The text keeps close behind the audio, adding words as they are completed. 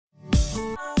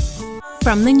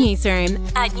From the newsroom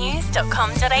at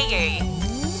news.com.au.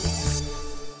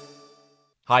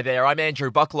 Hi there, I'm Andrew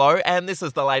Bucklow, and this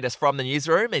is the latest from the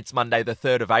newsroom. It's Monday the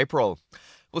 3rd of April.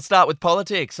 We'll start with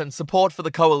politics, and support for the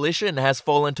coalition has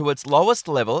fallen to its lowest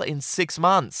level in 6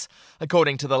 months.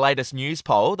 According to the latest news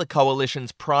poll, the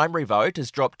coalition's primary vote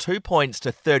has dropped 2 points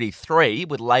to 33,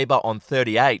 with Labor on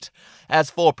 38.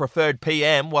 As for preferred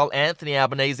PM, well, Anthony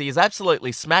Albanese is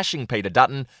absolutely smashing Peter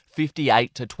Dutton,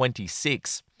 58 to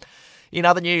 26. In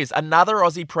other news, another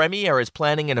Aussie Premier is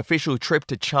planning an official trip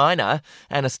to China.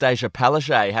 Anastasia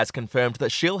Palaszczuk has confirmed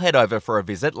that she'll head over for a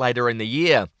visit later in the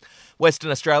year.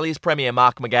 Western Australia's Premier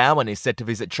Mark McGowan is set to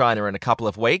visit China in a couple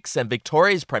of weeks, and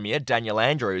Victoria's Premier Daniel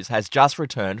Andrews has just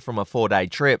returned from a 4-day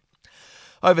trip.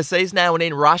 Overseas now, and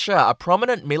in Russia, a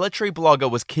prominent military blogger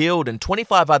was killed and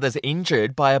 25 others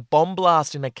injured by a bomb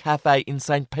blast in a cafe in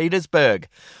St. Petersburg.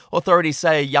 Authorities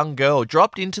say a young girl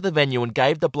dropped into the venue and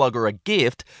gave the blogger a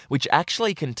gift, which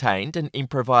actually contained an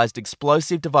improvised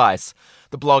explosive device.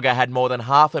 The blogger had more than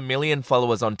 500,000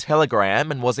 followers on Telegram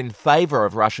and was in favour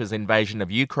of Russia's invasion of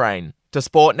Ukraine. To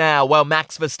sport now, well,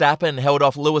 Max Verstappen held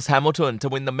off Lewis Hamilton to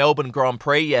win the Melbourne Grand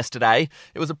Prix yesterday.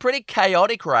 It was a pretty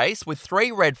chaotic race with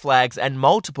 3 red flags and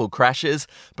multiple crashes,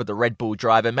 but the Red Bull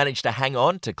driver managed to hang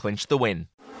on to clinch the win.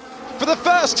 For the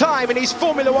first time in his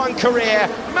Formula One career,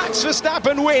 Max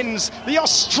Verstappen wins the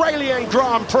Australian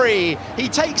Grand Prix. He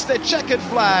takes the checkered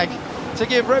flag to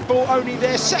give Red Bull only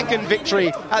their second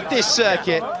victory at this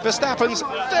circuit. Verstappen's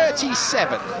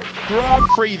 37th Grand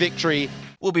Prix victory.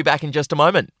 We'll be back in just a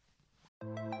moment.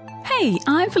 Hey,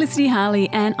 I'm Felicity Harley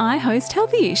and I host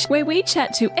Healthyish, where we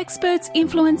chat to experts,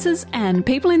 influencers and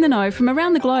people in the know from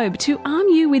around the globe to arm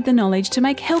you with the knowledge to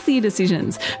make healthier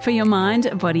decisions for your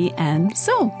mind, body and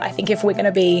soul. I think if we're going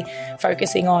to be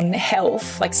focusing on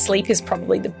health, like sleep is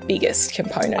probably the biggest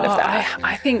component of that.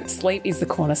 I think sleep is the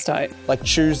cornerstone. Like,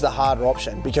 choose the harder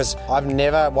option, because I've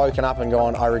never woken up and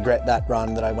gone, I regret that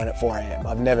run that I went at 4 a.m.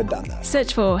 I've never done that.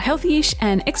 Search for Healthyish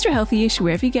and Extra Healthyish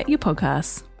wherever you get your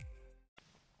podcasts.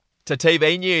 To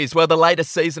TV news, well, the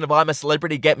latest season of I'm a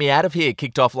Celebrity, Get Me Out of Here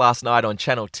kicked off last night on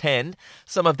Channel 10.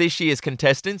 Some of this year's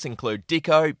contestants include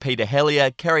Dicko, Peter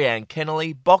Hellier, Kerry-Anne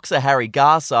Kennelly, boxer Harry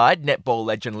Garside, netball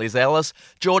legend Liz Ellis,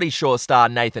 Geordie Shore star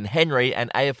Nathan Henry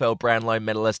and AFL Brownlow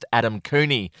medalist Adam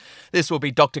Cooney. This will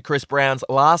be Dr. Chris Brown's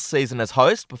last season as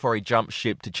host before he jumps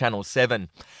ship to Channel 7.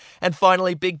 And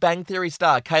finally, Big Bang Theory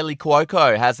star Kaylee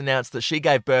Cuoco has announced that she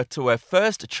gave birth to her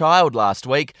first child last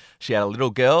week. She had a little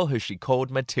girl who she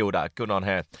called Matilda. Good on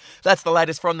her. That's the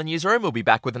latest from the newsroom. We'll be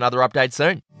back with another update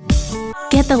soon.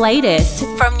 Get the latest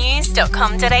from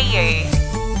news.com.au.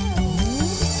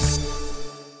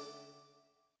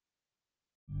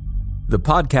 The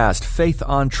podcast Faith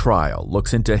on Trial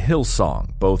looks into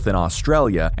Hillsong, both in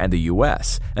Australia and the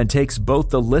US, and takes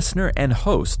both the listener and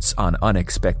hosts on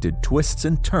unexpected twists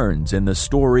and turns in the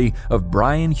story of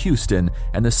Brian Houston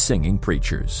and the Singing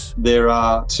Preachers. There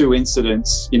are 2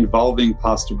 incidents involving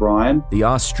Pastor Brian. The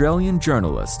Australian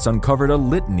journalists uncovered a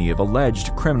litany of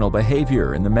alleged criminal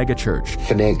behavior in the megachurch.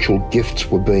 Financial gifts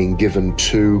were being given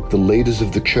to the leaders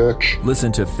of the church.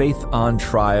 Listen to Faith on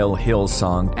Trial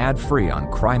Hillsong ad-free on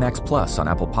Crimex Plus on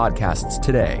Apple Podcasts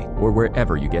today or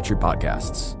wherever you get your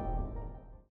podcasts.